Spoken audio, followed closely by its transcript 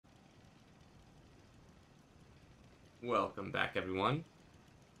Welcome back, everyone.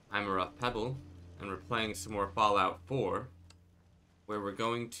 I'm a rough Pebble, and we're playing some more Fallout 4, where we're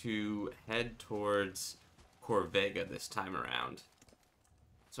going to head towards Corvega this time around.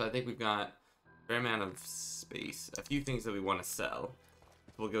 So I think we've got a fair amount of space, a few things that we want to sell.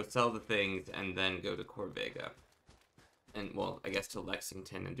 We'll go sell the things and then go to Corvega. And, well, I guess to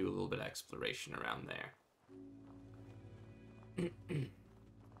Lexington and do a little bit of exploration around there.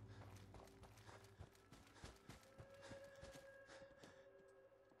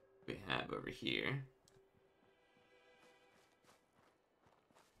 We have over here.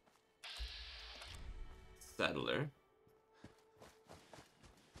 Settler.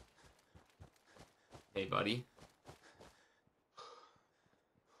 Hey, buddy.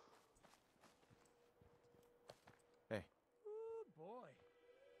 Hey. Oh boy,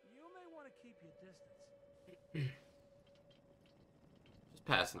 you may want to keep your distance. Just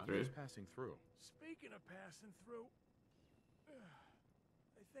passing I'm through. just passing through. Speaking of passing through,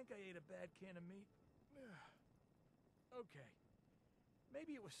 I think I ate a bad can of meat. Okay,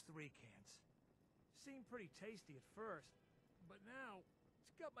 maybe it was 3 cans. Seemed pretty tasty at first, but now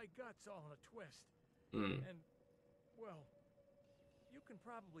it's got my guts all in a twist. And, well, you can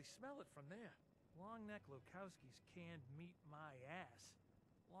probably smell it from there. Longneck Lukowski's canned meat my ass.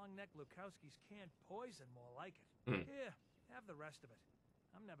 Longneck Lukowski's canned poison, more like it. Here, have the rest of it.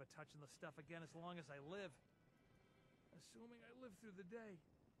 I'm never touching the stuff again as long as I live. Assuming I live through the day.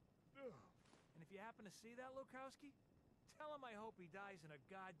 And if you happen to see that Lukowski, tell him I hope he dies in a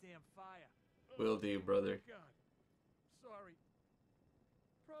goddamn fire. Will do, brother. God. Sorry.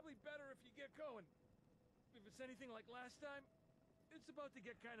 Probably better if you get going. If it's anything like last time, it's about to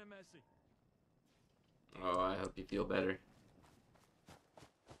get kind of messy. Oh, I hope you feel better.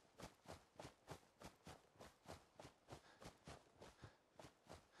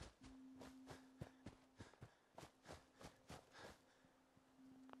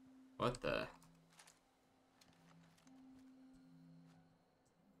 What the?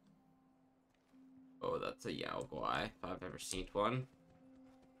 Oh, that's a Yao Guai, if I've ever seen one.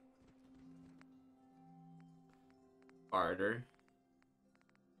 Barter.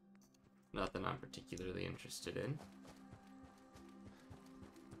 Nothing I'm particularly interested in.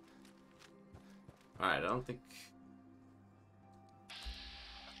 Alright, I don't think...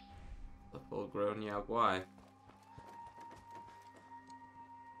 the full-grown Yao Guai.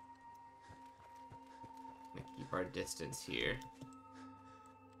 Gonna keep our distance here.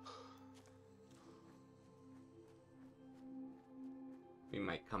 We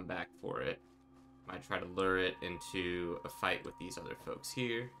might come back for it. Might try to lure it into a fight with these other folks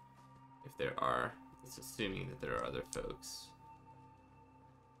here. If there are. It's assuming that there are other folks.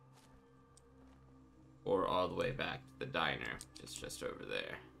 Or all the way back to the diner, which is just over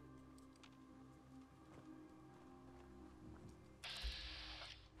there.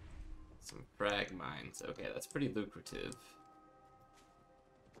 Some frag mines. Okay, that's pretty lucrative.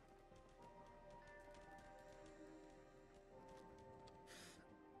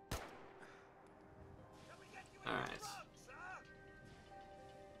 Alright.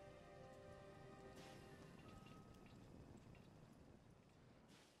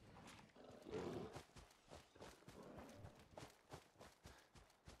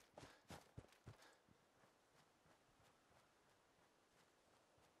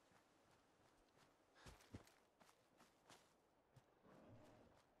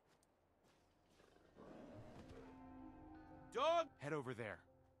 Dog! Head over there.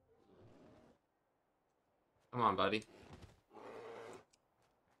 Come on, buddy.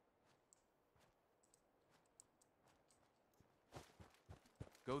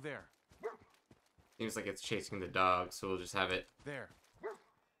 Go there. Seems like it's chasing the dog, so we'll just have it. There.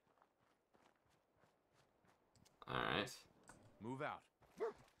 Alright. Move out.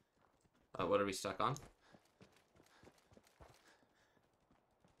 What are we stuck on?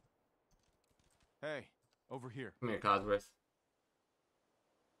 Hey, over here. Come here, Cosworth.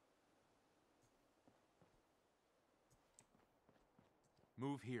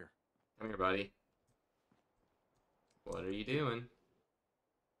 Move here. Come here, buddy. What are you doing?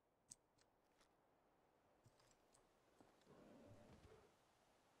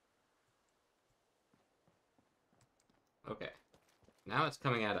 Okay. Now it's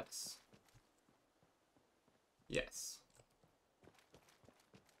coming at us. Yes.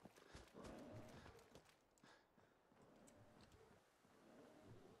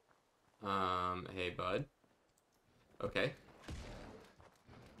 Hey, bud. Okay.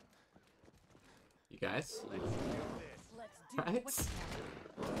 You guys? Right?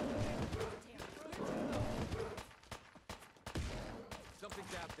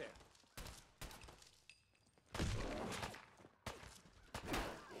 Something's out there.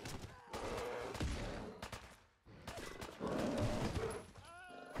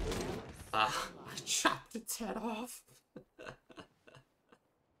 chopped its head off.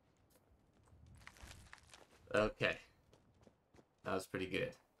 Okay. That was pretty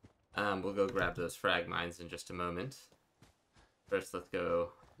good. We'll go grab those frag mines in just a moment. First, let's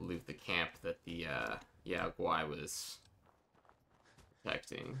go loot the camp that the Yaogwai was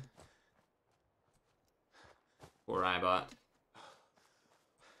protecting. Poor Ibot.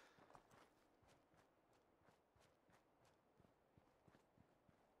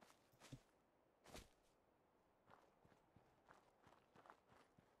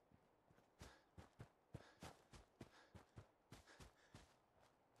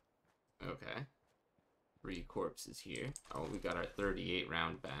 Okay. 3 corpses here. Oh, we got our 38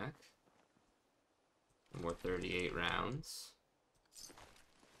 round back. More 38 rounds.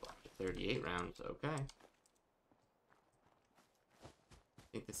 38 rounds, okay. I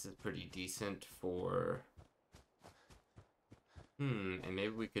think this is pretty decent for... and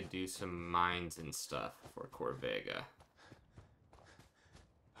maybe we could do some mines and stuff for Corvega.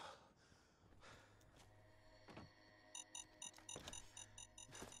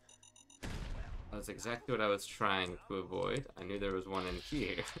 That's exactly what I was trying to avoid. I knew there was one in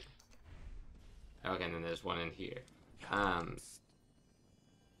here. Okay, and then there's one in here.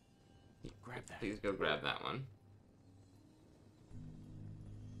 Grab that. Please go grab that one.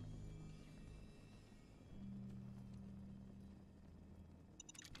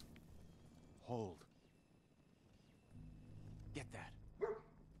 Hold. Get that.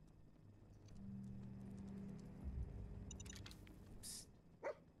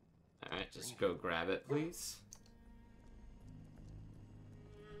 Alright, just go grab it, please.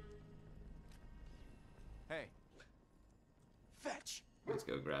 Hey. Fetch. Let's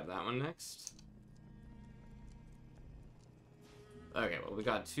go grab that one next. Okay, well, we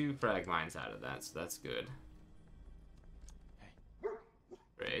got 2 frag mines out of that, so that's good. Hey.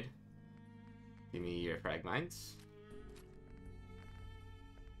 Raid. Give me your frag mines.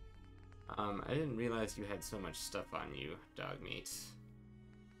 I didn't realize you had so much stuff on you, dog meat.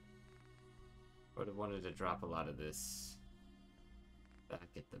 I would have wanted to drop a lot of this back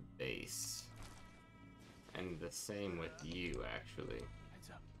at the base. And the same with you, actually. Heads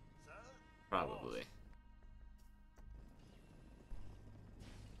up. Probably.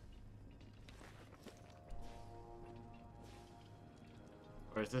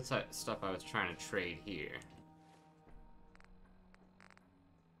 Or is this stuff I was trying to trade here?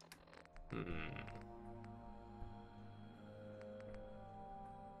 I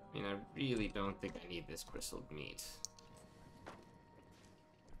mean, I really don't think I need this bristled meat.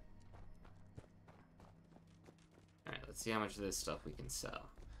 Alright, let's see how much of this stuff we can sell.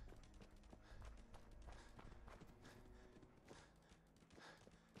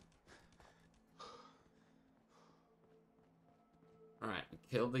 Alright, we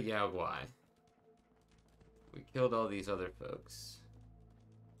killed the Yaogwai. We killed all these other folks.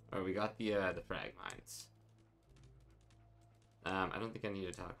 Or we got the frag mines. I don't think I need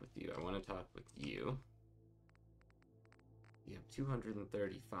to talk with you. I want to talk with you. You have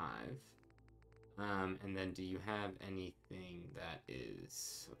 235. And then do you have anything that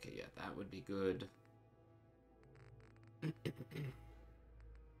is... Okay, yeah, that would be good.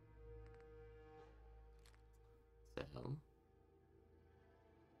 Sell.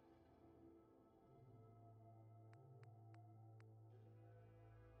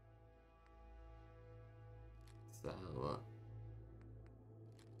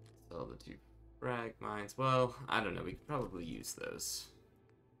 Sell the 2 frag mines. Well, I don't know. We could probably use those.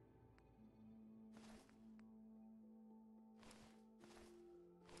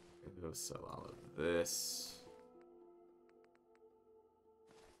 Go sell all of this.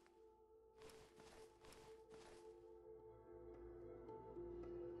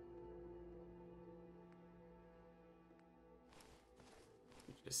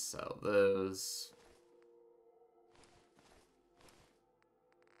 Just sell those.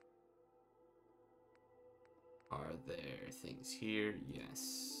 Are there things here?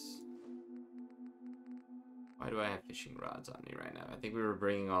 Yes. Why do I have fishing rods on me right now? I think we were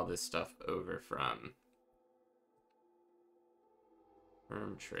bringing all this stuff over from...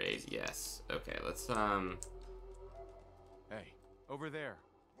 Firm trade, yes. Okay, let's, Hey, over there.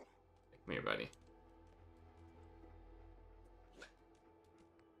 Come here, buddy.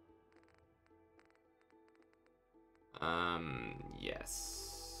 Yes.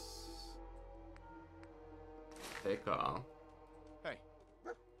 Take all. Hey.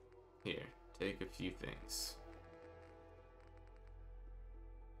 Here, take a few things.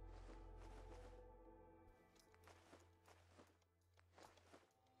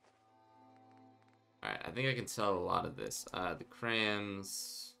 Alright, I think I can sell a lot of this. The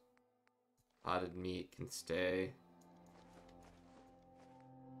crayons... Potted meat can stay.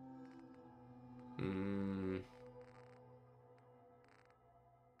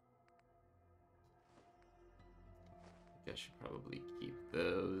 I should probably keep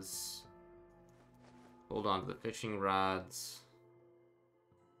those. Hold on to the fishing rods.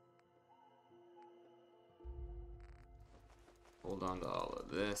 Hold on to all of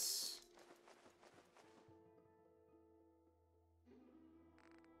this.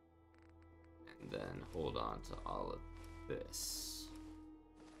 And then hold on to all of this.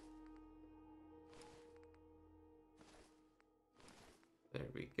 There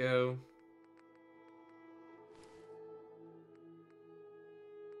we go.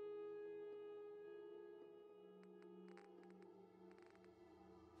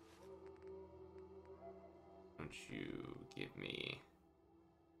 Don't you give me...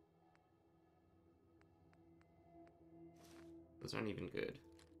 Those aren't even good.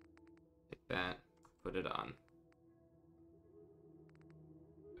 Take that, put it on.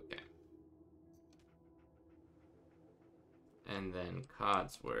 Okay. And then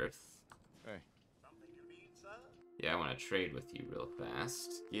Codsworth. Hey. Something you need, sir? Yeah, I want to trade with you real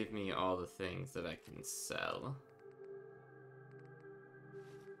fast. Give me all the things that I can sell.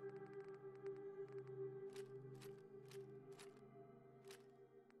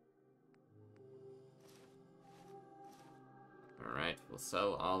 Alright, we'll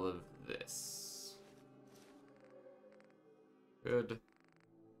sell all of this. Good.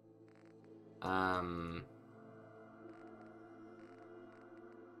 Hold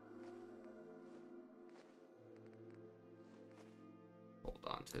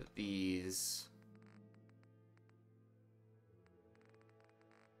on to these.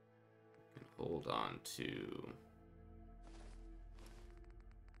 And hold on to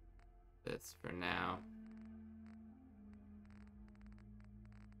this for now.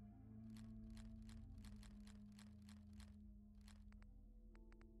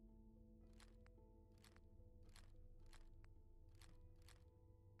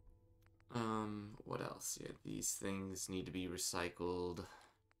 What else here? These things need to be recycled.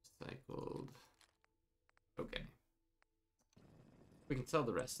 Recycled. Okay. We can sell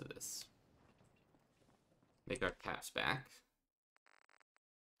the rest of this. Make our caps back.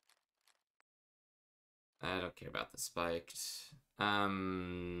 I don't care about the spiked.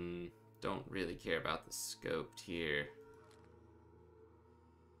 Don't really care about the scoped here.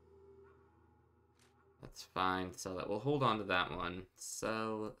 That's fine. Sell that. We'll hold on to that one.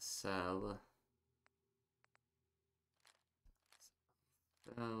 Sell, sell.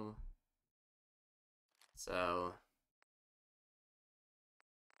 Sell. Sell.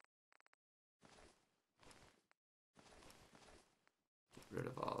 Get rid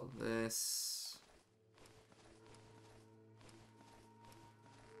of all of this.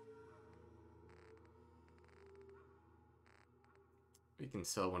 We can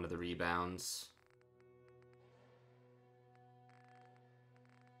sell one of the rebounds.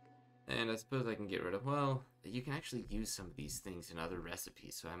 And I suppose I can get rid of, well, you can actually use some of these things in other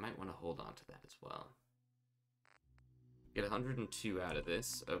recipes, so I might want to hold on to that as well. Get 102 out of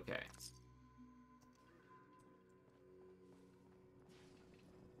this. Okay.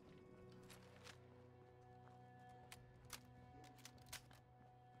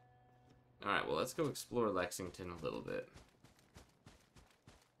 Alright, well, let's go explore Lexington a little bit.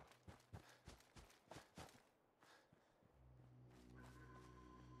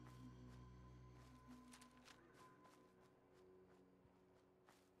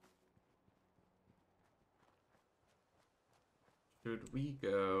 Should we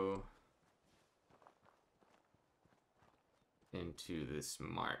go into this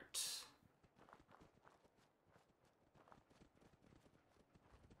mart?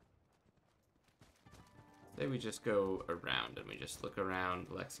 Say we just go around and we just look around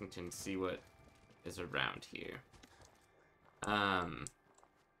Lexington, see what is around here.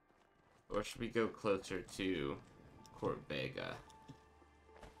 Or should we go closer to Corvega?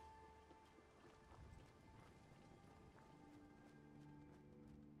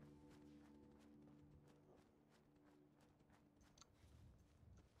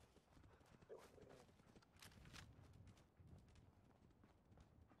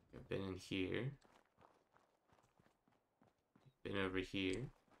 I've been in here. Been over here.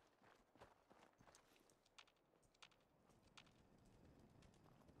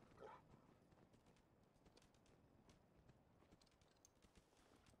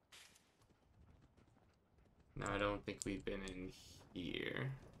 No, I don't think we've been in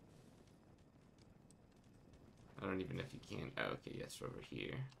here. I don't even know if you can. Oh, okay, yes, we're over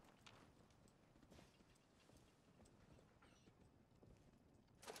here.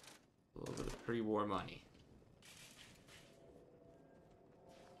 A little bit of pre-war money.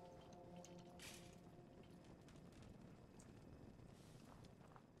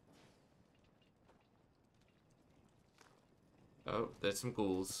 Oh, there's some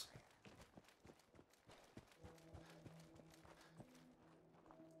ghouls.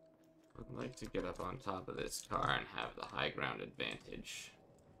 I'd like to get up on top of this car and have the high ground advantage.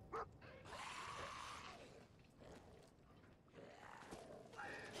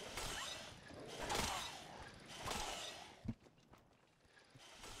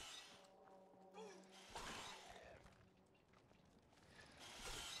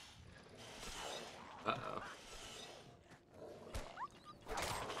 Uh-oh.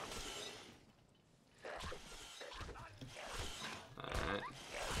 Alright.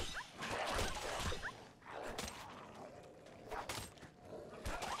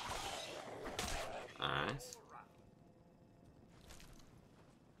 Alright.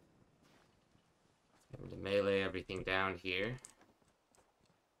 Having to melee everything down here.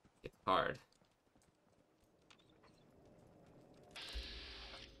 It's hard.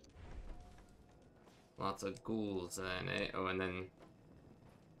 Lots of ghouls then, eh? Oh, and then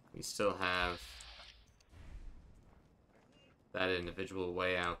we still have that individual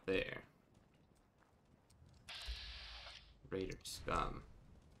way out there. Raider scum.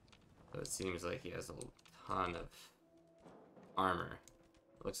 So it seems like he has a ton of armor.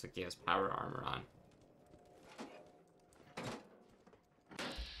 Looks like he has power armor on.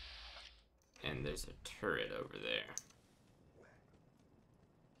 And there's a turret over there.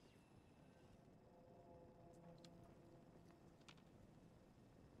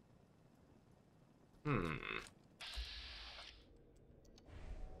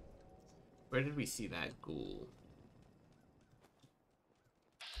 Where did we see that ghoul?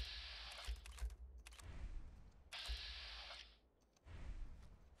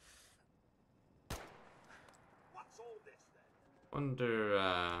 What's all this then?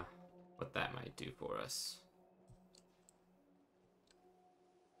 Wonder, what that might do for us.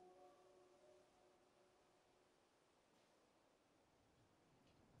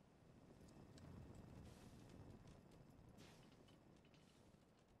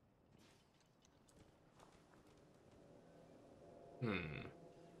 I'm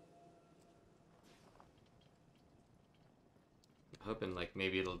hoping, like,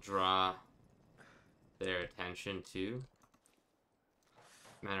 maybe it'll draw their attention too.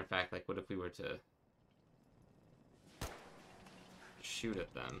 Matter of fact, like, what if we were to shoot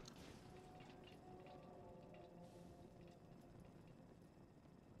at them?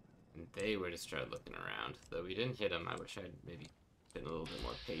 And they were to start looking around. Though we didn't hit them, I wish I'd maybe been a little bit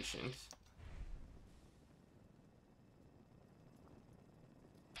more patient.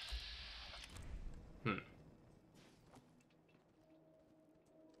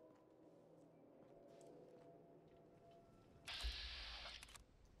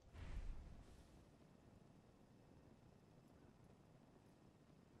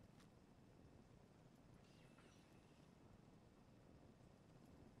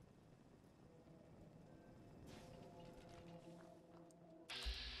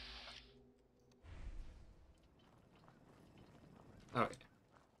 Okay.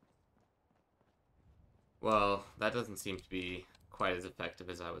 Well, that doesn't seem to be quite as effective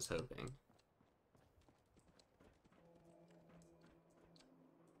as I was hoping.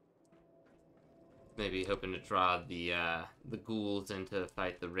 Maybe hoping to draw the ghouls in to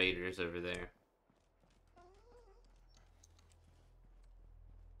fight the raiders over there.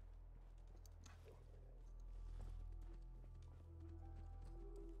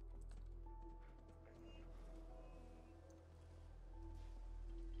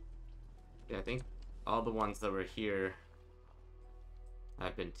 Yeah, I think all the ones that were here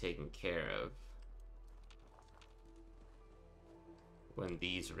have been taken care of when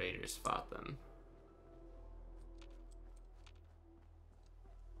these raiders fought them.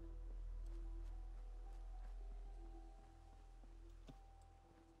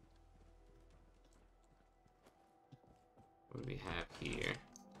 What do we have here?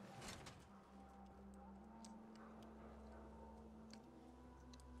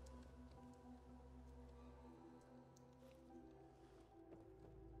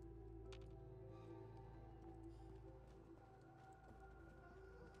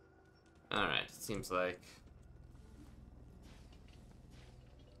 Alright, it seems like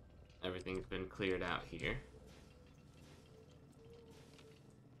everything's been cleared out here.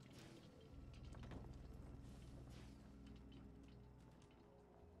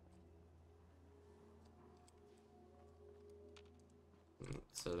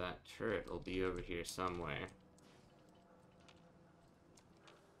 So that turret will be over here somewhere.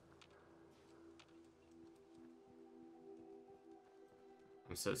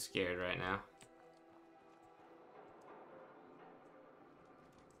 I'm so scared right now.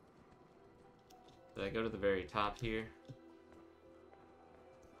 Did I go to the very top here?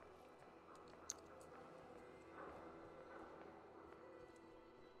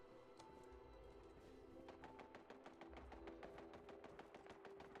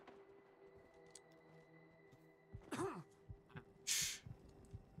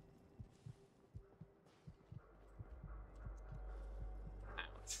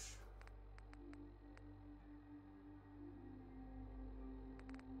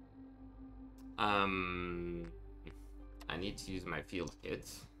 I need to use my field kit.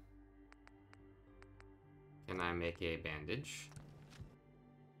 Can I make a bandage?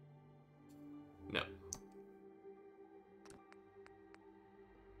 No.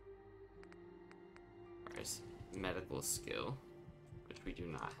 Alright, medical skill, which we do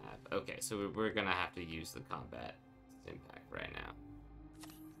not have. Okay, so we're gonna have to use the combat impact right now.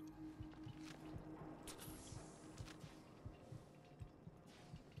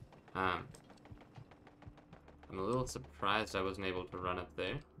 I'm a little surprised I wasn't able to run up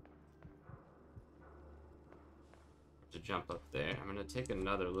there. To jump up there. I'm gonna take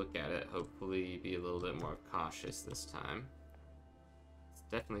another look at it, hopefully be a little bit more cautious this time. It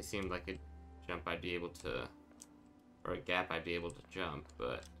definitely seemed like a jump I'd be able to, or a gap I'd be able to jump,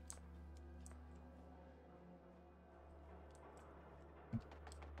 but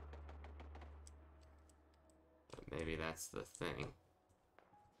maybe that's the thing.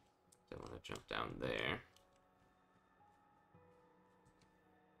 Don't want to jump down there.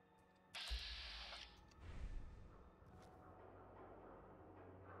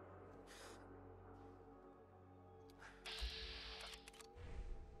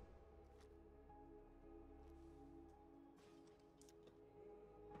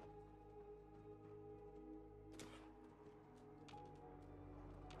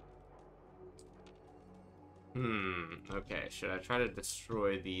 Okay, should I try to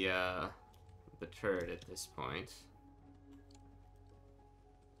destroy the turret at this point?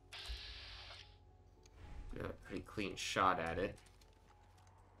 Got a pretty clean shot at it.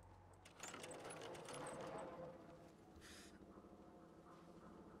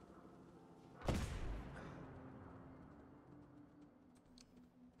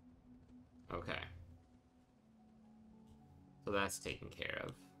 Okay. So that's taken care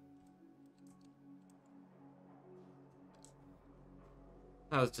of.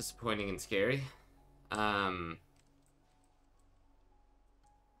 That was disappointing and scary.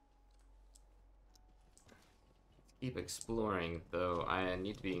 Keep exploring, though I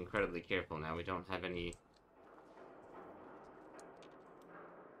need to be incredibly careful now. We don't have any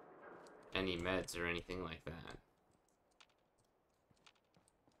meds or anything like that.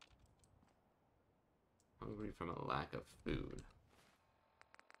 Hungry from a lack of food.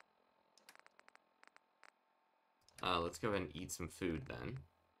 Let's go ahead and eat some food then.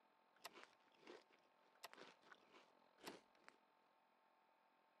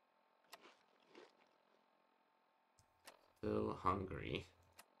 Still hungry.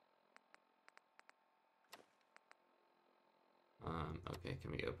 Okay,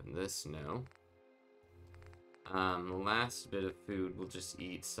 can we open this? No. The last bit of food, we'll just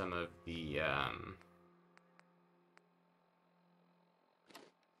eat some of the,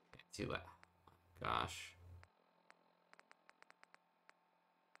 gosh.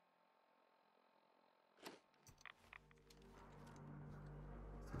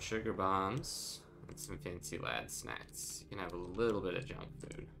 Some sugar bombs and some fancy lad snacks. You can have a little bit of junk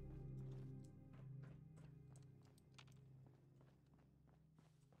food.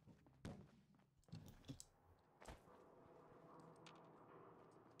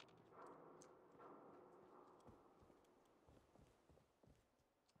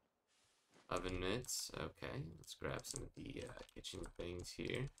 Oven mitts, okay. Let's grab some of the kitchen things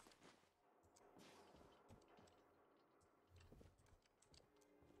here.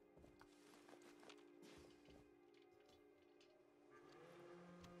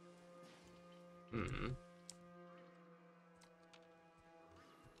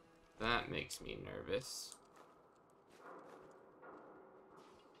 That makes me nervous.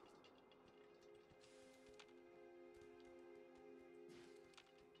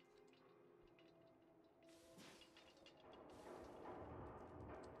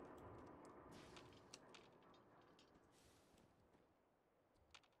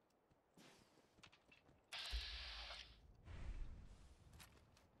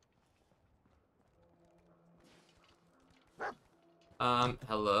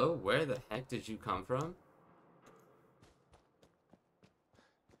 Hello? Where the heck did you come from?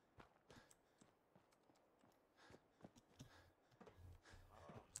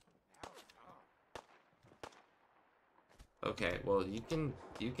 Okay, well, you can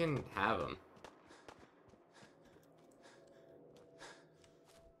have them.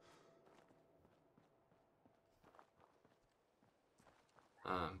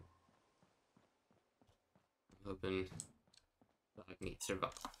 I'm hoping dog needs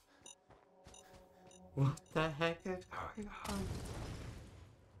survival. What the heck is going on?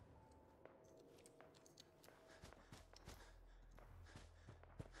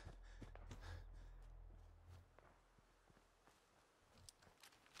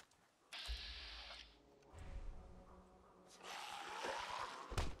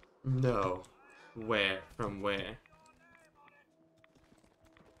 No. Where? From where?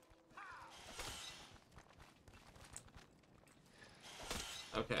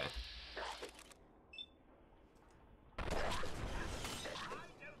 Okay.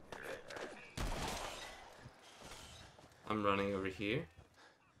 I'm running over here.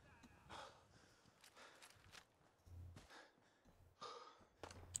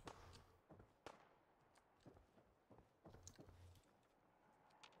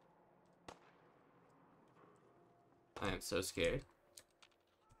 I am so scared.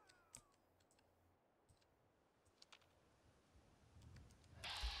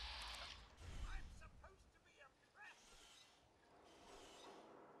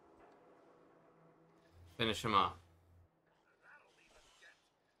 Finish him off.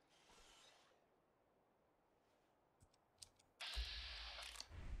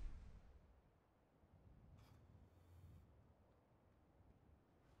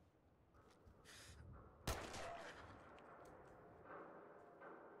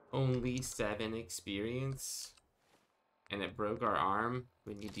 Only 7 experience, and it broke our arm.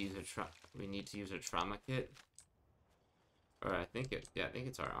 We need to use a trauma kit, or I think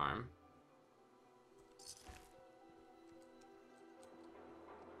it's our arm.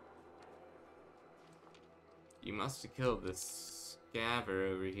 You must have killed this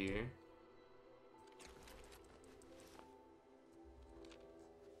scaver over here.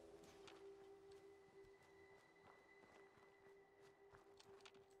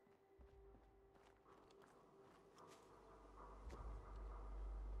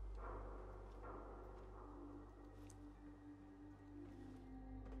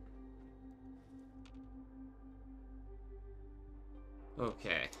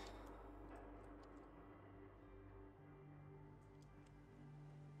 Okay.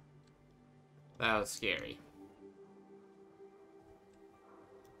 That was scary.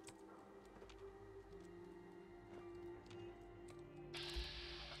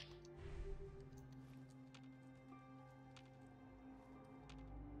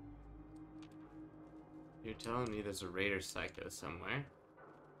 You're telling me there's a Raider Psycho somewhere?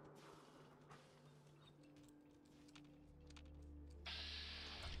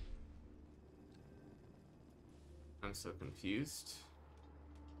 I'm so confused.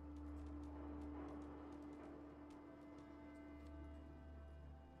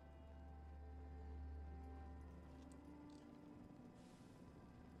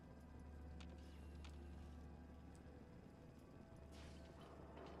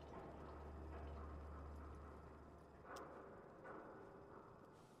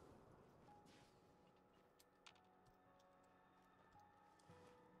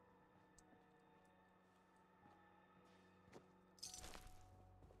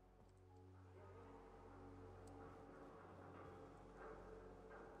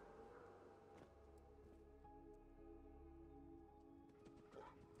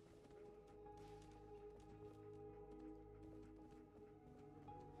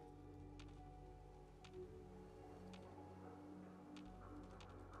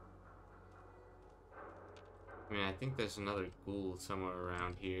 I mean, I think there's another ghoul somewhere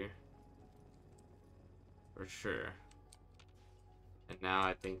around here. For sure. And now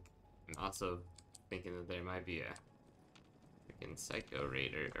I'm also thinking that there might be a freaking Psycho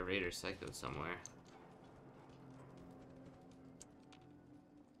Raider, a Raider Psycho somewhere.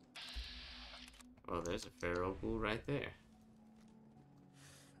 Well, there's a feral ghoul right there.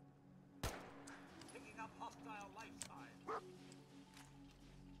 Picking up hostile life signs.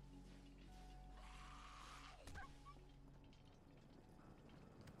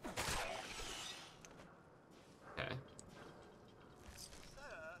 Okay.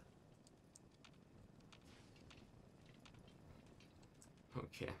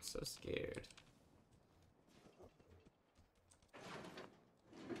 Okay, I'm so scared.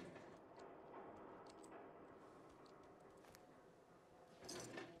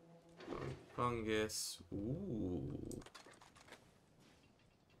 Fungus. Ooh.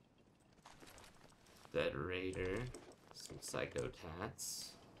 Dead Raider. Some Psycho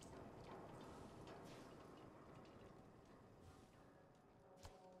Tats.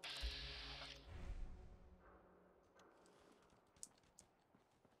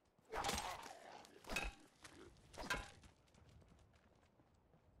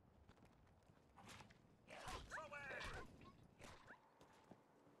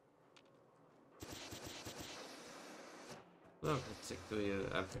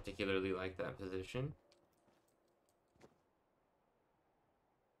 I particularly like that position.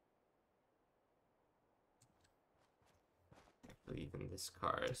 Even this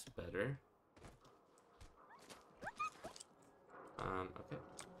car is better. Okay.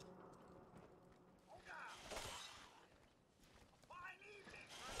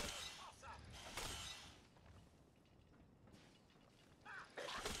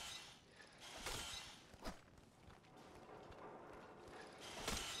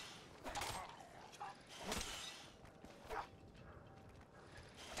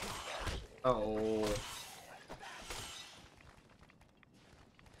 Oh.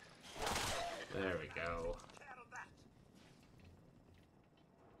 There we go.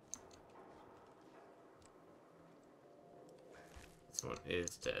 This one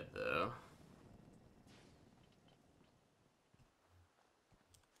is dead, though.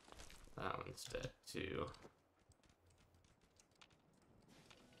 That one's dead, too.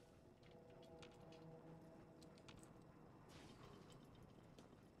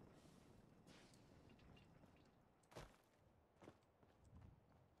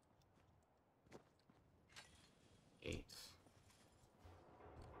 Eight.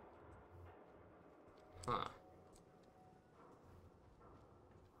 Huh.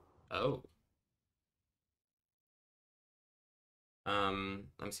 Oh.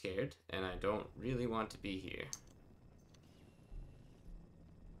 I'm scared, and I don't really want to be here.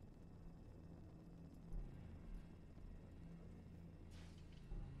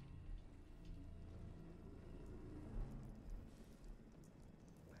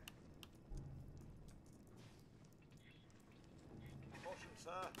 Caution,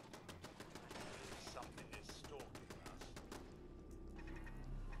 sir. Something is stalking us.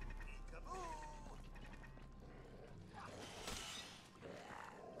 Peekaboo!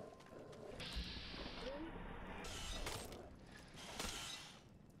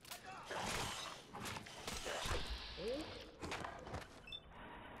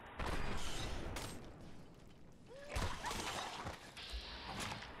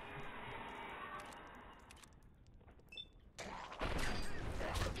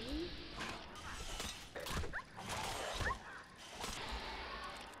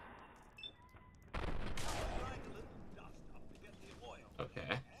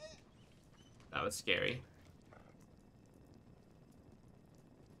 Okay. That was scary.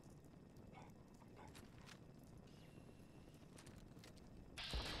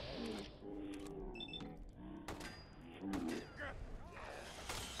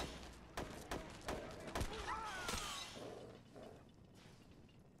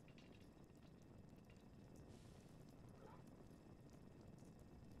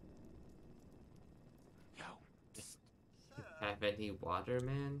 Yo. Have any water,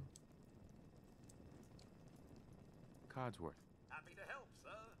 man? Codsworth. Happy to help, sir.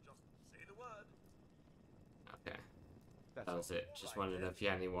 Just say the word. Okay. That's That was all. it. Just wanted to know if you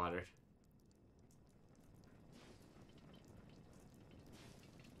had any water.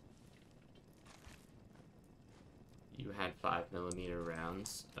 You had 5mm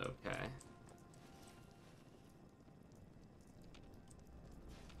rounds. Okay.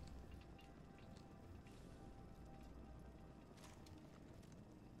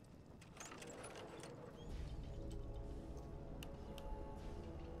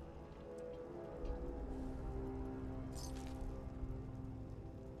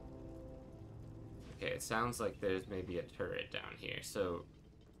 Okay, it sounds like there's maybe a turret down here, so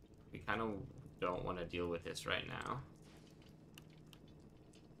we kind of don't want to deal with this right now.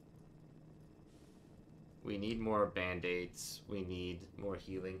 We need more band-aids. We need more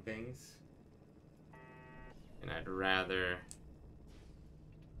healing things. And I'd rather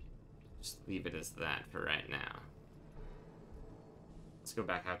just leave it as that for right now. Let's go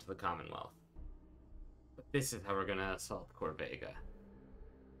back out to the Commonwealth. But this is how we're gonna assault Corvega.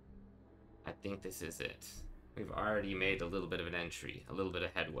 I think this is it. We've already made a little bit of an entry, a little bit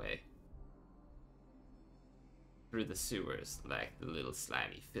of headway. Through the sewers, like the little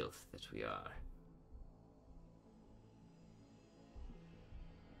slimy filth that we are.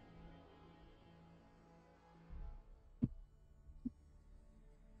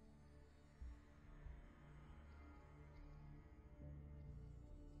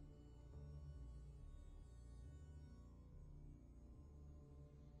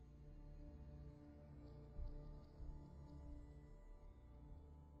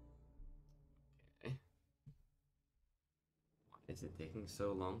 Okay. Why is it taking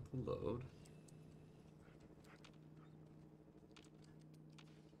so long to load?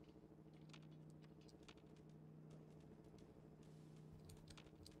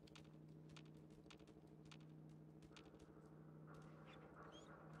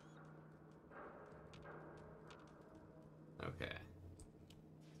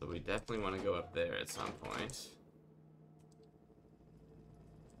 definitely want to go up there at some point.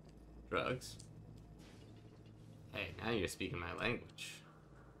 Drugs. Hey, now you're speaking my language.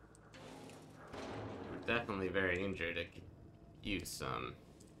 We're definitely very injured. I could use some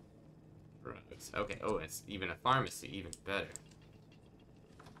drugs. Okay, oh, it's even a pharmacy, even better.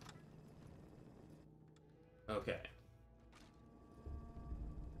 Okay.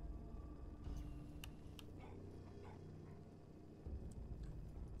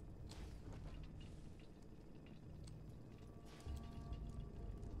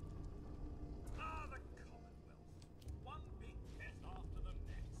 Ah, the Commonwealth. One big test after the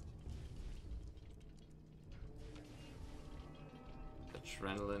next.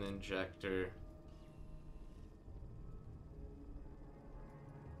 Adrenaline injector.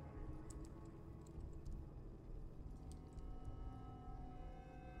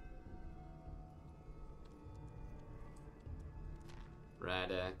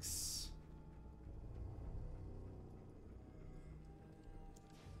 Radex.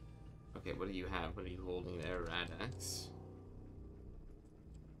 Okay, what do you have? What are you holding there, Radex?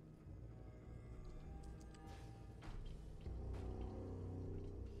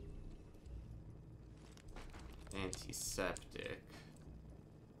 Antiseptic.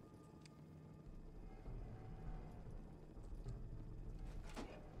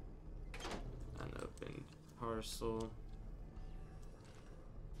 Unopened parcel.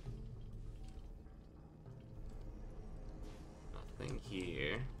 Nothing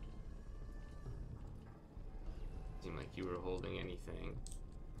here. Seemed like you were holding anything.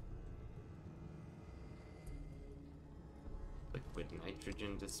 Liquid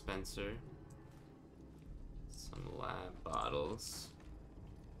nitrogen dispenser. Some lab bottles.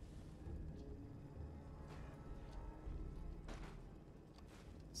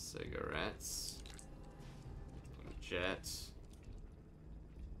 Cigarettes. Some jets.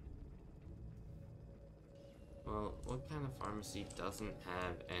 Well, what kind of pharmacy doesn't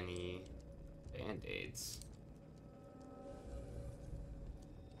have any band-aids?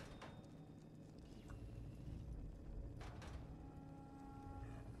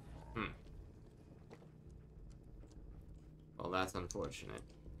 Well, that's unfortunate.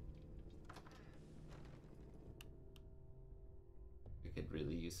 We could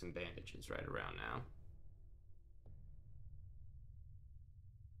really use some bandages right around now.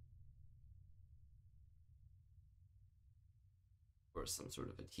 Or some sort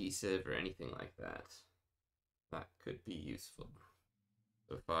of adhesive or anything like that. That could be useful.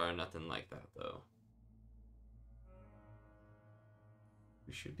 So far, nothing like that, though.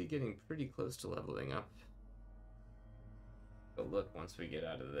 We should be getting pretty close to leveling up. But look, once we get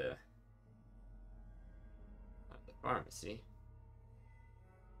out of the pharmacy.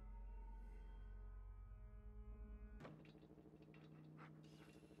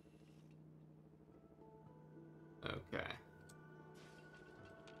 Okay.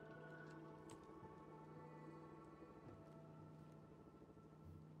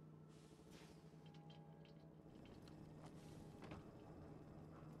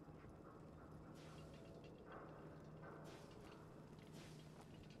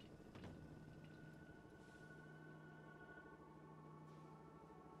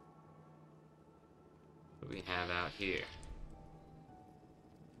 What do we have out here?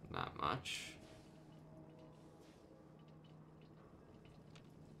 Not much.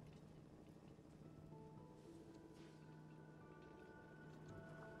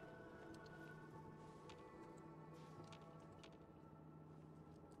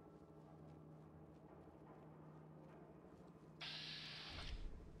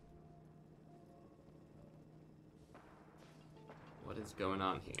 What is going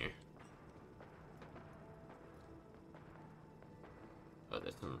on here? Oh,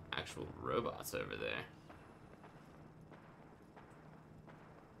 there's some actual robots over there.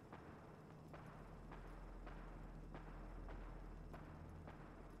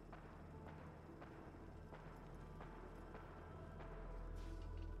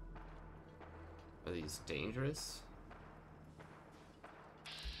 Are these dangerous?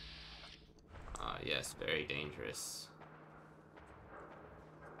 Ah, yes, very dangerous.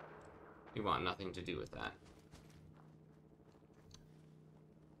 We want nothing to do with that.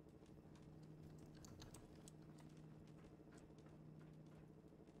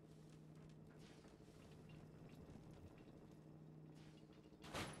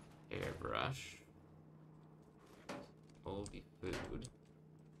 Airbrush. Moldy food.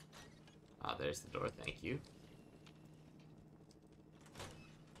 Ah, there's the door, thank you.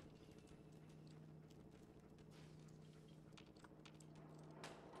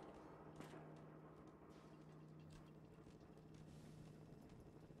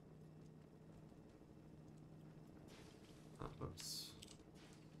 Whoops.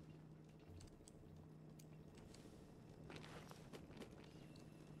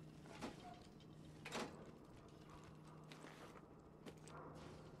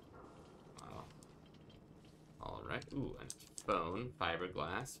 Wow. Alright. Ooh, and phone,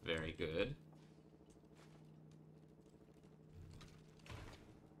 fiberglass, very good.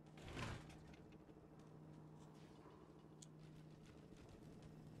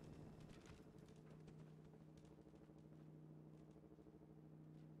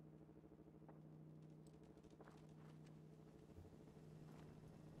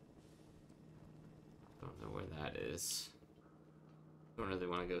 Don't know where that is. Don't really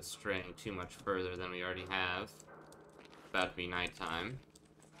want to go straying too much further than we already have. About to be nighttime.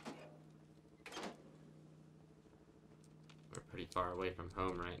 We're pretty far away from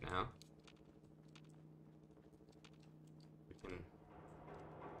home right now. We can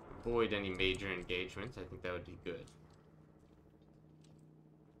avoid any major engagements. I think that would be good.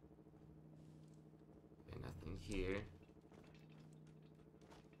 Okay, nothing here.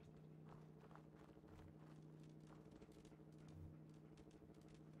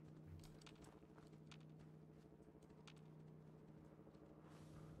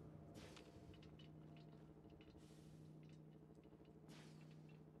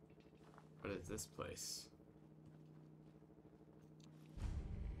 What is this place?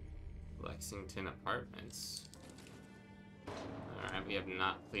 Lexington Apartments. Alright, we have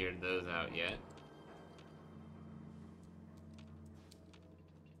not cleared those out yet.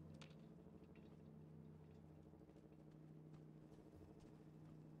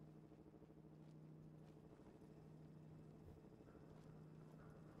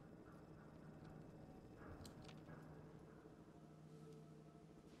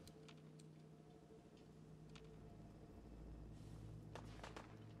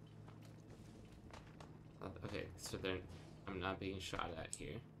 Okay, so then I'm not being shot at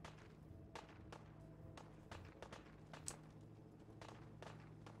here.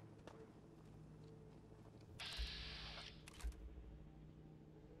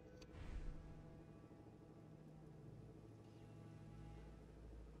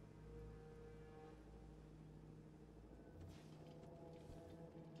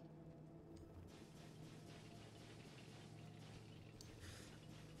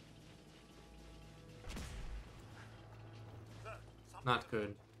 Not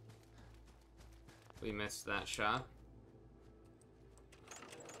good. We missed that shot.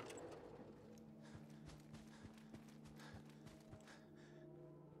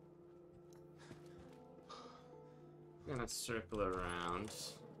 I'm gonna circle around.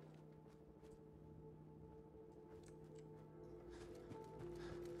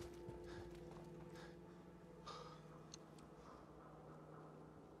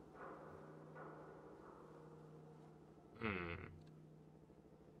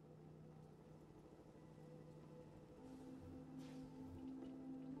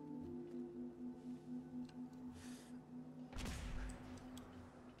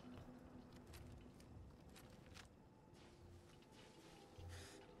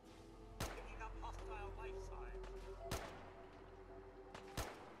 Picking up hostile life signs.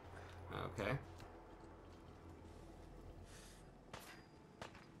 Okay.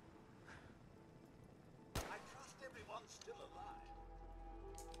 I trust everyone's still alive.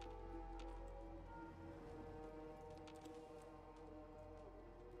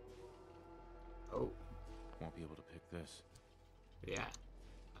 Oh, Won't be able to pick this. yeah.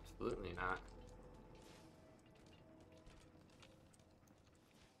 Absolutely not.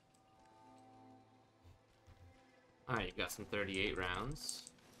 Alright, you've got some 38 rounds.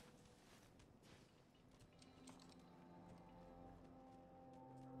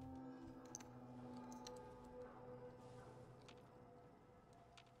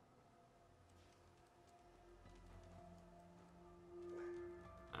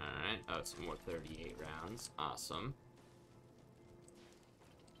 Alright, oh, some more 38 rounds. Awesome.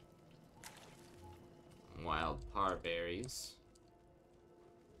 Wild parberries.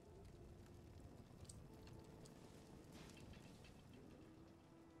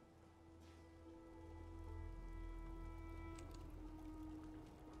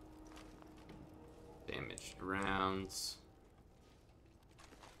 Damaged rounds.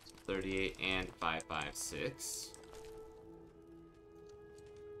 38 and 5.56.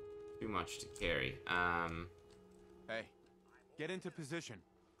 Too much to carry. Hey, get into position.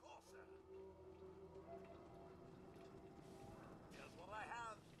 Of course, sir. Here's what I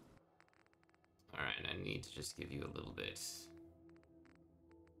have. Alright, I need to just give you a little bit.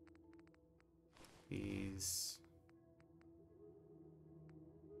 These.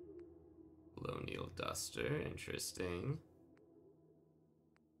 Colonial Duster, interesting.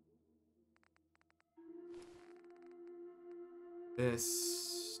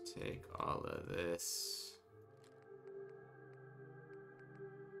 this. Take all of this.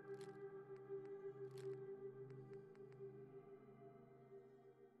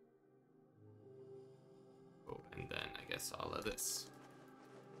 Oh, and then I guess all of this.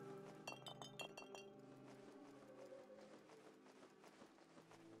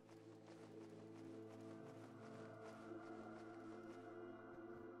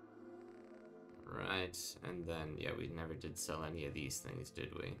 Right, and then, yeah, we never did sell any of these things,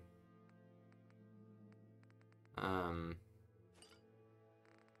 did we?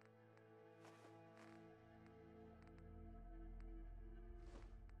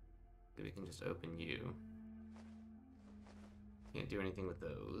 We can just open you. Can't do anything with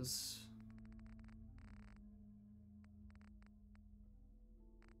those.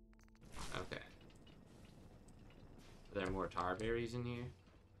 Okay. Are there more tar berries in here?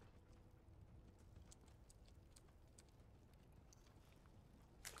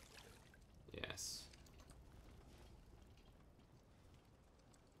 Yes.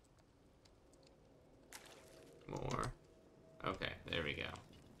 More. Okay, there we go.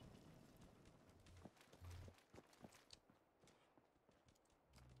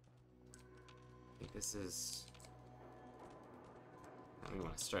 I think this is... we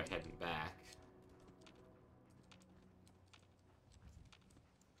want to start heading back.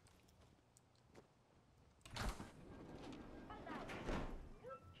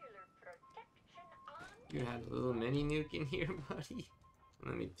 You had a little mini nuke in here, buddy.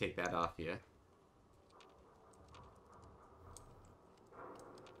 Let me take that off you.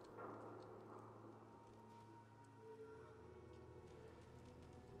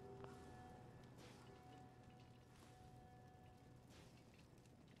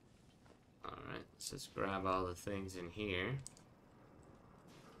 Alright, let's just grab all the things in here.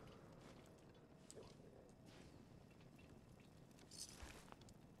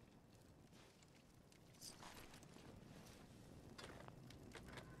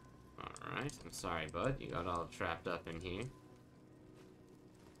 Alright, I'm sorry, bud. You got all trapped up in here.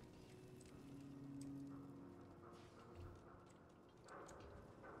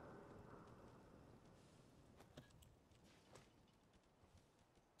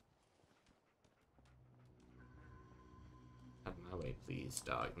 Out of my way, please,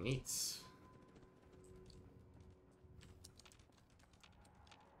 dog meats.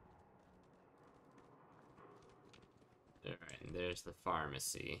 Alright, and there's the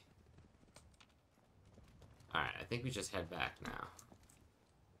pharmacy. Alright, I think we just head back now.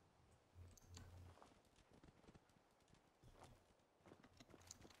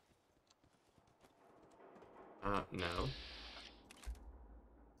 No.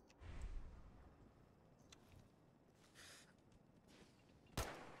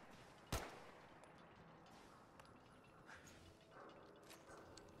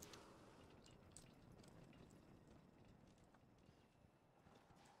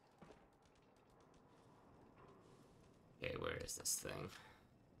 Okay, where is this thing?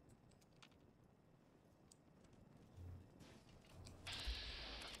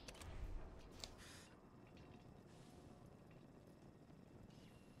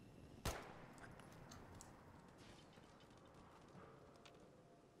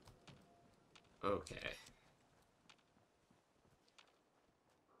 Okay.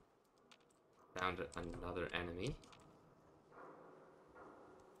 Found another enemy.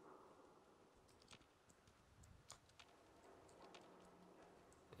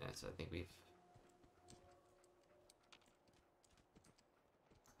 Yeah, so I think we've...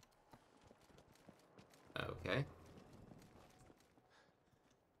 Okay.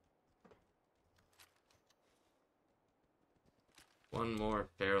 One more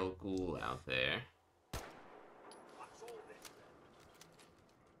feral ghoul out there. What's all this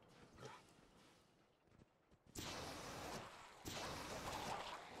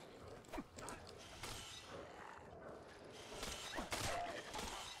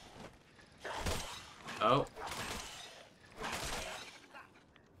Oh.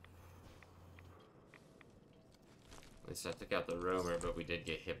 At least I took out the roamer, but we did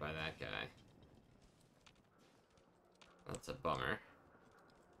get hit by that guy. That's a bummer.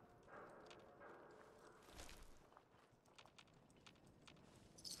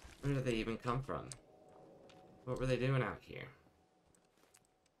 Where did they even come from? What were they doing out here?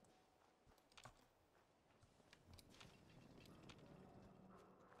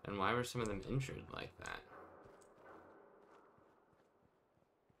 And why were some of them injured like that?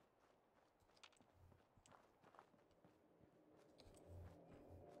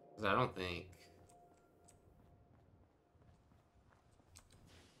 Because I don't think...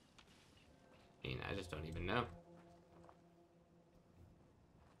 I mean, I just don't even know.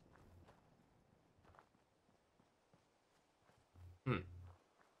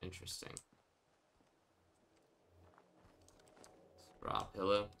 Interesting. Straw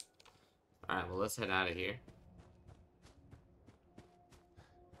pillow. Alright, well, let's head out of here.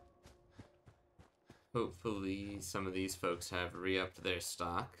 Hopefully some of these folks have re-upped their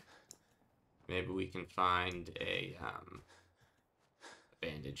stock. Maybe we can find a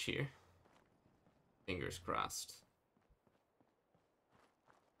bandage here. Fingers crossed.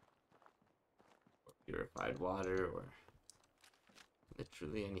 Or purified water, or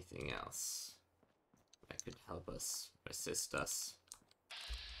literally anything else that could help us, assist us.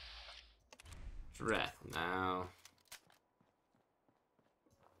 Dreth now.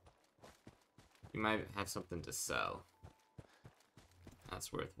 You might have something to sell.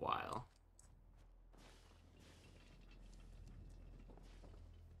 That's worthwhile.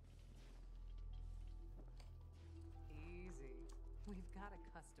 Easy. We've got a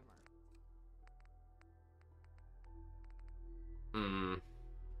customer.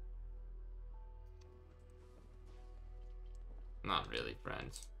 Not really,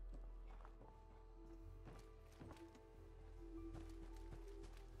 friends.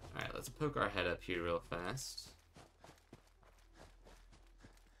 Alright, let's poke our head up here real fast.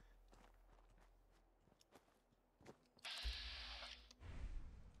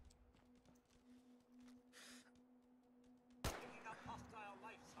 Picking up hostile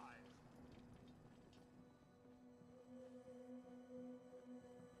life signs.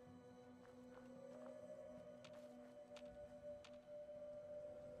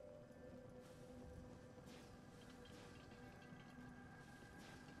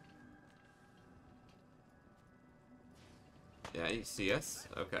 Yeah, you see us?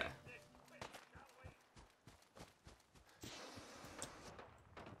 Okay.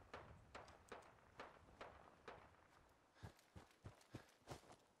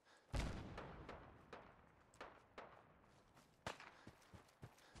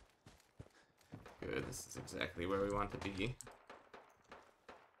 Good, this is exactly where we want to be. Are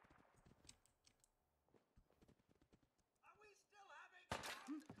we still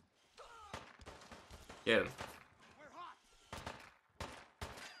having? Get him. We're hot.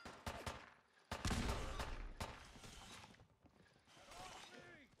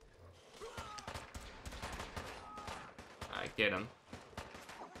 Alright, get him.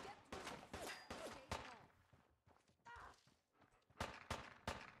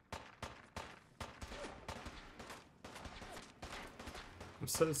 I'm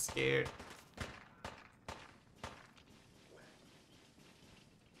so scared.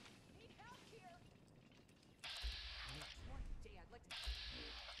 Need help here. One day I'd like to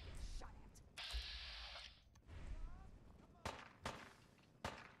get shot at.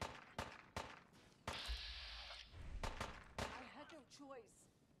 I had no choice.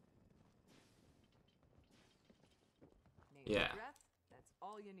 Name Yeah. Dreth, that's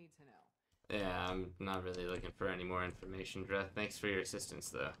all you need to know. Yeah, I'm not really looking for any more information, Dreth. Thanks for your assistance,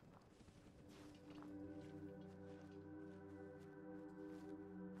 though.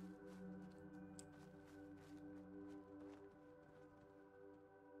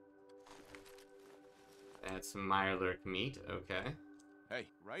 Add some Mirelurk meat, okay. Hey,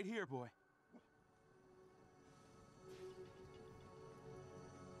 right here, boy.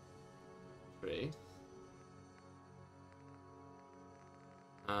 Great.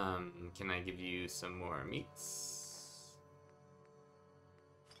 Can I give you some more meats?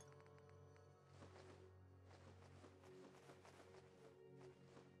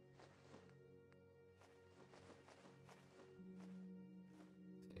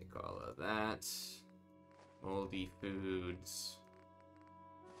 Take all of that. Moldy foods.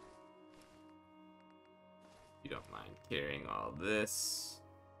 You don't mind carrying all this.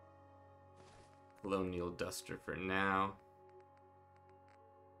 Colonial duster for now.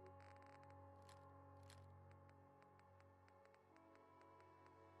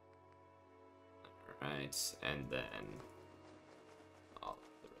 Alright, and then all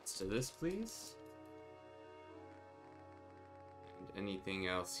the rest of this, please. And anything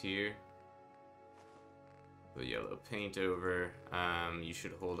else here? The yellow paint over. You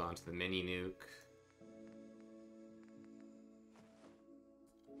should hold on to the mini nuke.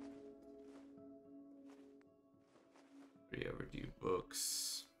 Three overdue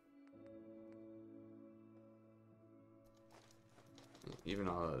books. Even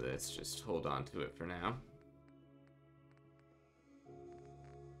all of this, just hold on to it for now.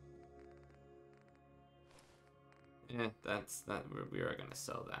 Yeah, we are gonna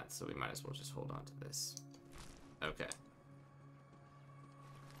sell that, so we might as well just hold on to this. Okay.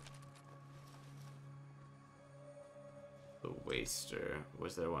 The waster.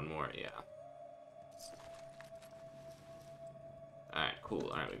 Was there one more? Yeah. Alright, Cool.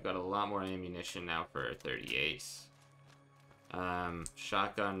 Alright, we've got a lot more ammunition now for our 38.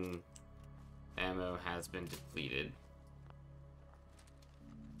 Shotgun ammo has been depleted.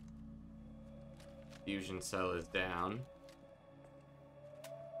 Fusion cell is down.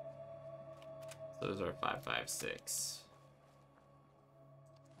 So those are 5.56.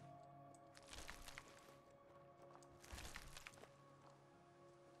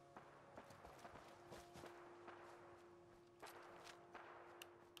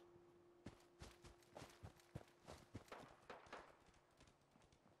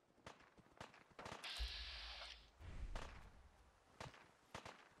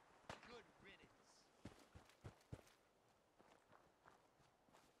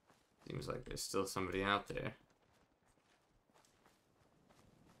 Seems like there's still somebody out there.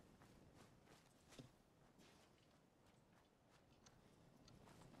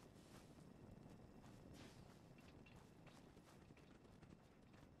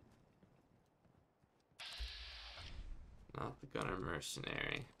 Not the gunner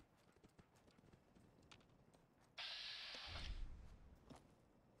mercenary.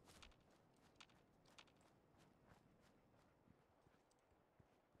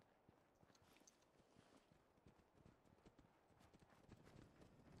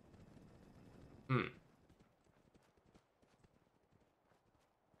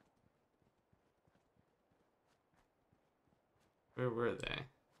 Where were they?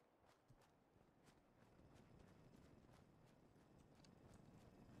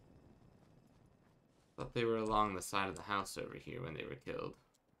 Thought they were along the side of the house over here when they were killed.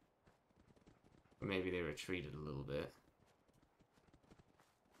 Or maybe they retreated a little bit.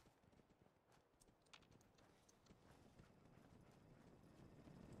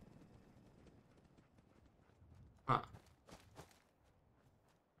 Huh.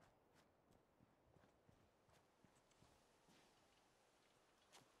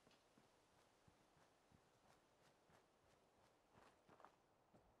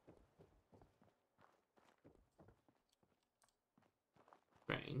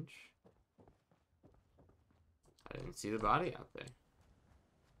 Strange. I didn't see the body out there.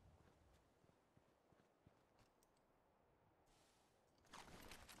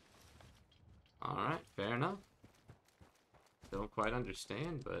 Alright, fair enough. Don't quite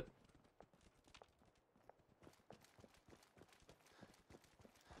understand, but...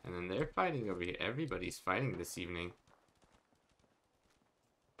 And then they're fighting over here. Everybody's fighting this evening.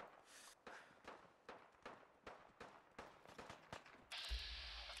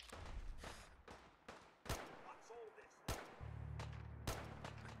 What's all this?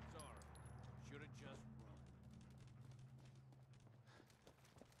 Sorry. Should have just run.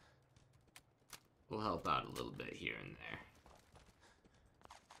 We'll help out a little bit here and there.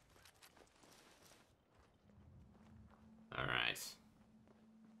 Alright.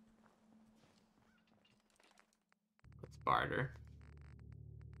 Let's barter.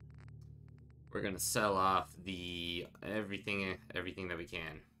 We're gonna sell off the everything that we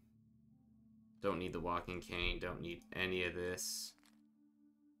can. Don't need the walking cane, don't need any of this.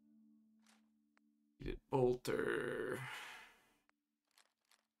 Needed bolter.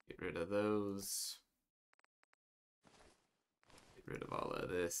 Get rid of those. Get rid of all of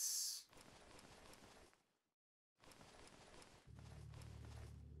this.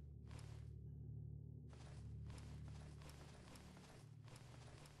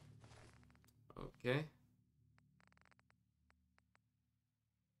 Okay.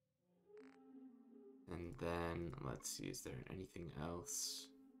 And then, let's see, is there anything else?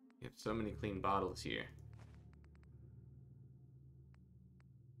 We have so many clean bottles here.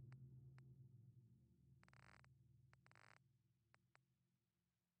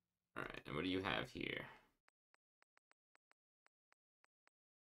 Alright, and what do you have here?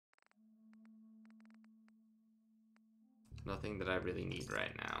 Nothing that I really need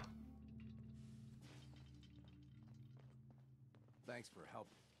right now. Thanks for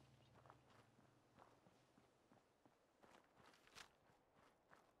helping.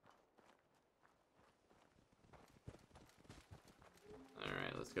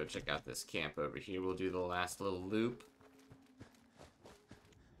 Alright, let's go check out this camp over here. We'll do the last little loop.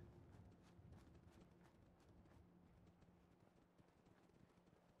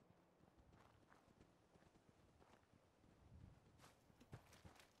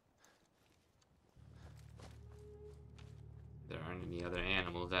 There aren't any other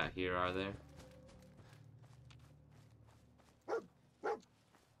animals out here, are there?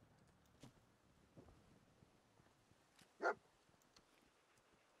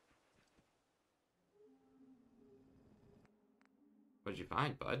 What'd you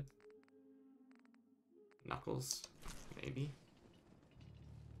find, bud? Knuckles? Maybe?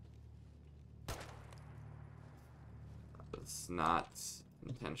 it's not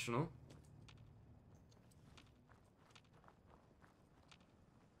intentional.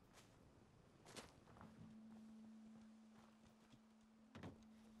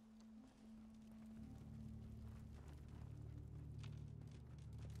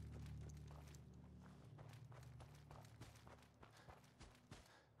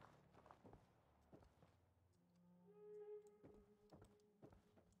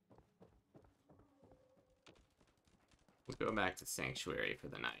 We'll go back to Sanctuary for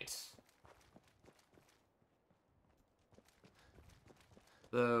the night.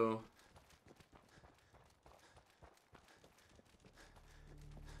 Though...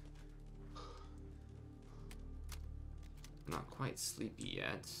 I'm not quite sleepy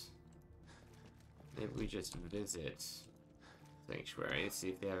yet. Maybe we just visit Sanctuary, see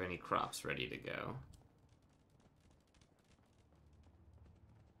if they have any crops ready to go.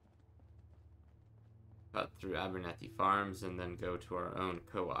 Cut through Abernethy Farms and then go to our own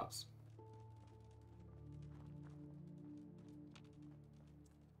co-ops.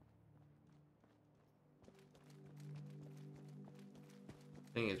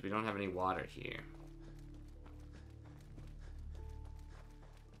 Thing is, we don't have any water here.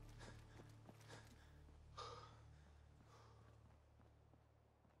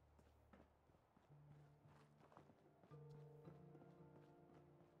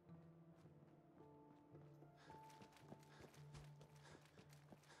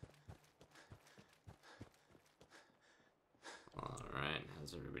 Alright,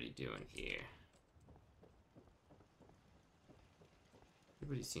 how's everybody doing here?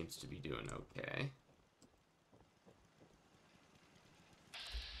 Everybody seems to be doing okay.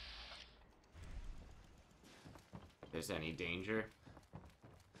 If there's any danger.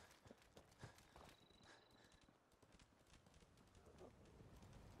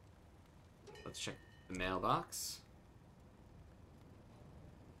 Let's check the mailbox.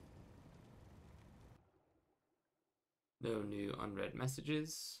 No new unread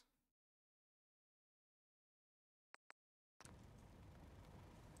messages.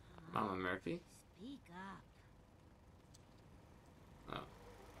 Mama Murphy. Speak up. Oh.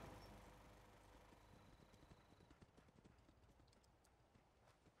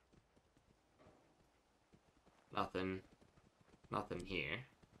 Nothing here.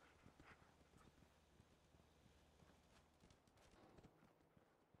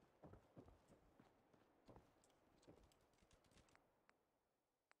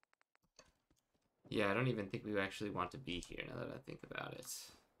 Yeah, I don't even think we actually want to be here now that I think about it.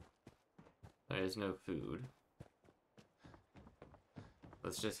 There is no food.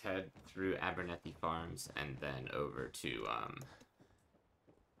 Let's just head through Abernethy Farms and then over to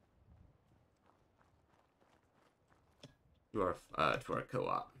our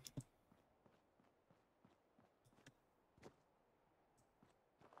co-op.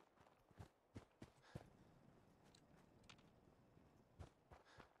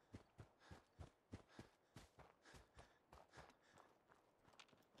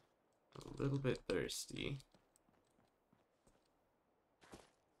 A little bit thirsty.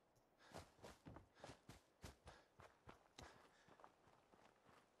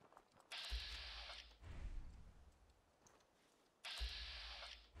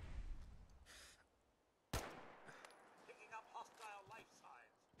 Picking up hostile life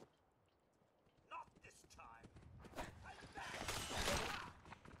signs. Not this time. I'm back.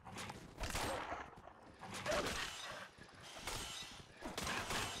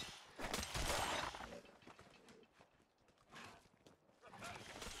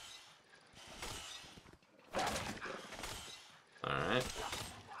 Alright.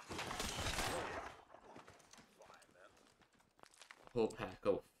 Whole pack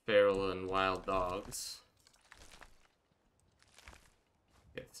of feral and wild dogs.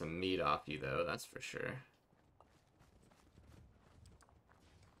 Get some meat off you though, that's for sure.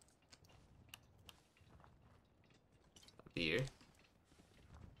 A beer.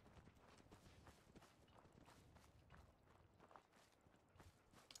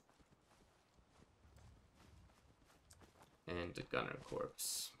 And a gunner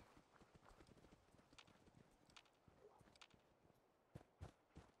corpse.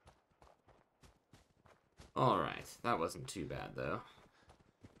 Alright, that wasn't too bad though.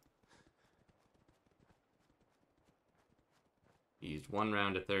 Used one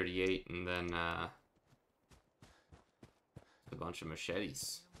round of 38 and then a bunch of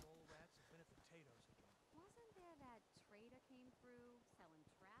machetes. Wasn't there that trader came through selling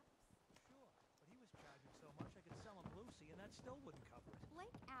traps? Sure, but he was charging so much I could sell him Lucy, and that still wouldn't cover it.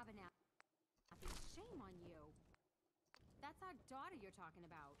 Blake Abernathy, shame on you. That's our daughter you're talking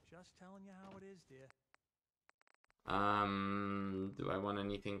about. Just telling you how it is, dear. Do I want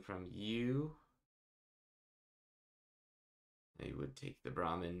anything from you? I would take the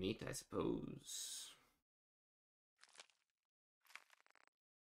Brahmin meat, I suppose.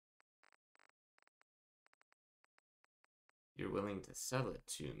 You're willing to sell it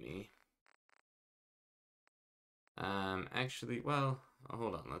to me. Actually, well,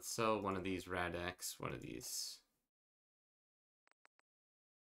 hold on. Let's sell one of these Radex, one of these.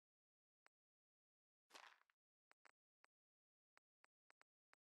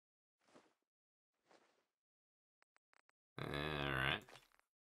 Alright.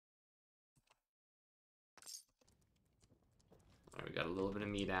 Alright, we got a little bit of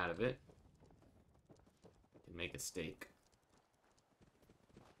meat out of it. We can make a steak.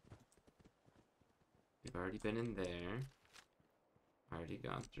 We've already been in there. Already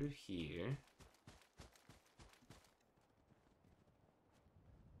gone through here.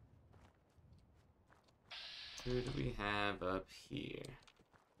 Who do we have up here?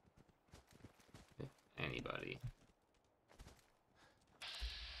 If anybody.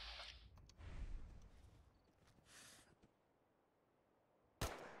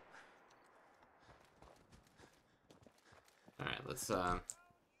 Alright, let's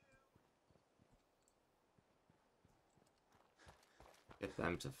get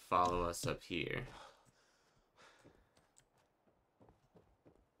them to follow us up here.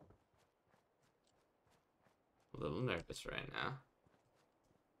 A little nervous right now.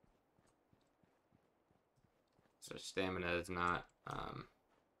 So stamina is not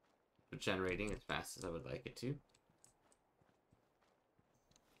regenerating as fast as I would like it to.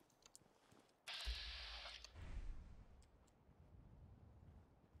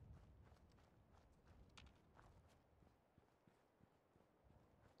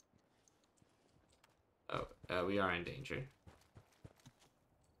 Oh, we are in danger.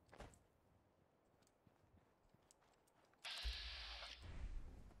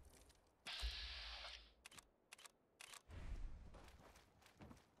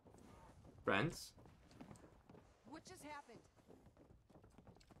 Friends? What just happened?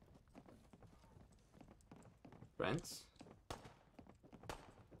 Friends?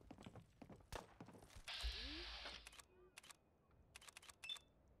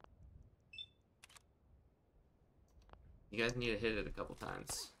 You guys need to hit it a couple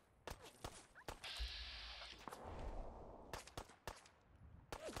times.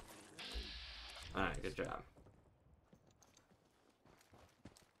 Alright, good job.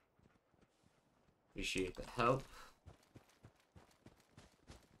 Appreciate the help.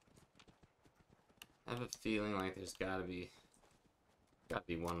 I have a feeling like there's gotta be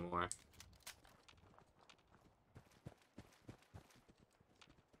one more.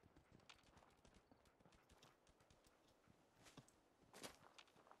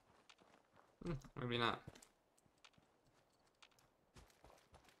 Maybe not.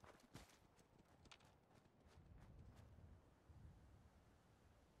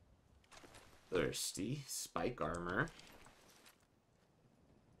 Thirsty. Spike armor.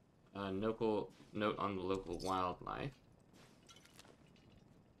 Note on the local wildlife.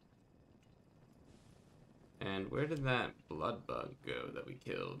 And where did that blood bug go that we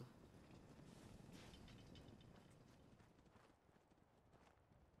killed?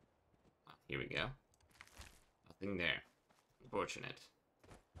 Oh, here we go. Nothing there. Unfortunate.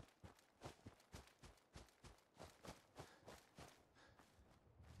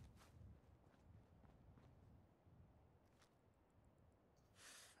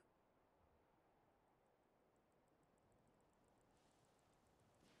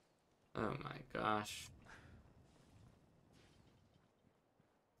 Oh my gosh.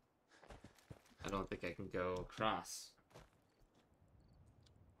 I don't think I can go across.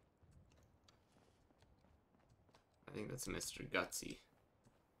 I think that's Mr. Gutsy.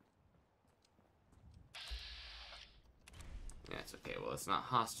 Yeah, it's okay. Well, it's not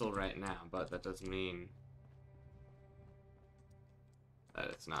hostile right now, but that doesn't mean that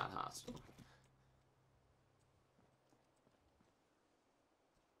it's not hostile.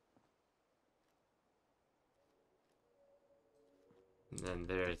 And then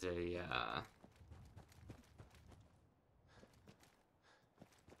there's a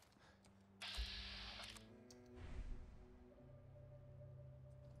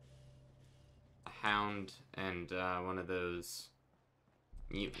hound and one of those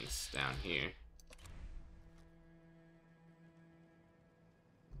mutants down here.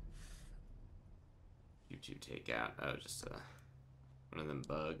 You two take out. Oh, just one of them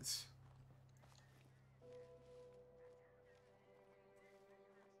bugs.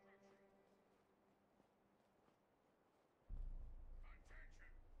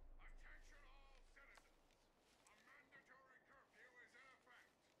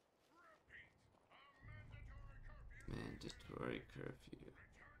 Break curfew.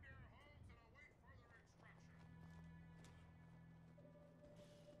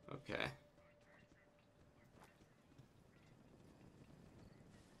 Okay.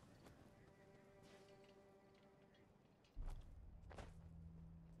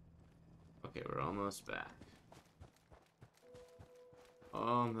 Okay, we're almost back.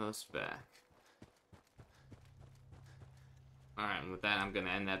 Almost back. Alright, and with that, I'm going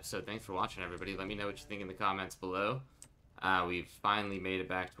to end the episode. Thanks for watching, everybody. Let me know what you think in the comments below. We've finally made it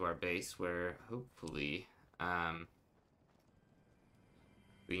back to our base, where hopefully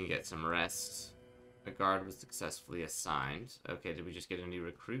we can get some rest. A guard was successfully assigned. Okay, did we just get a new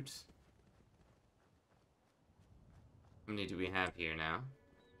recruit? How many do we have here now?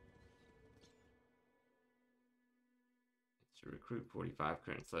 It's a recruit, 45,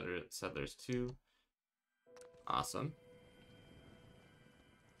 current settlers 2. Awesome.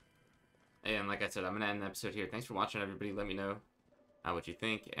 And like I said, I'm going to end the episode here. Thanks for watching, everybody. Let me know what you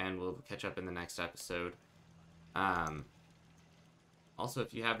think, and we'll catch up in the next episode. Also,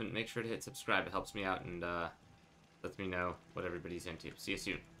 if you haven't, make sure to hit subscribe. It helps me out and lets me know what everybody's into. See you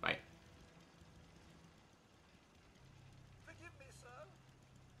soon. Bye.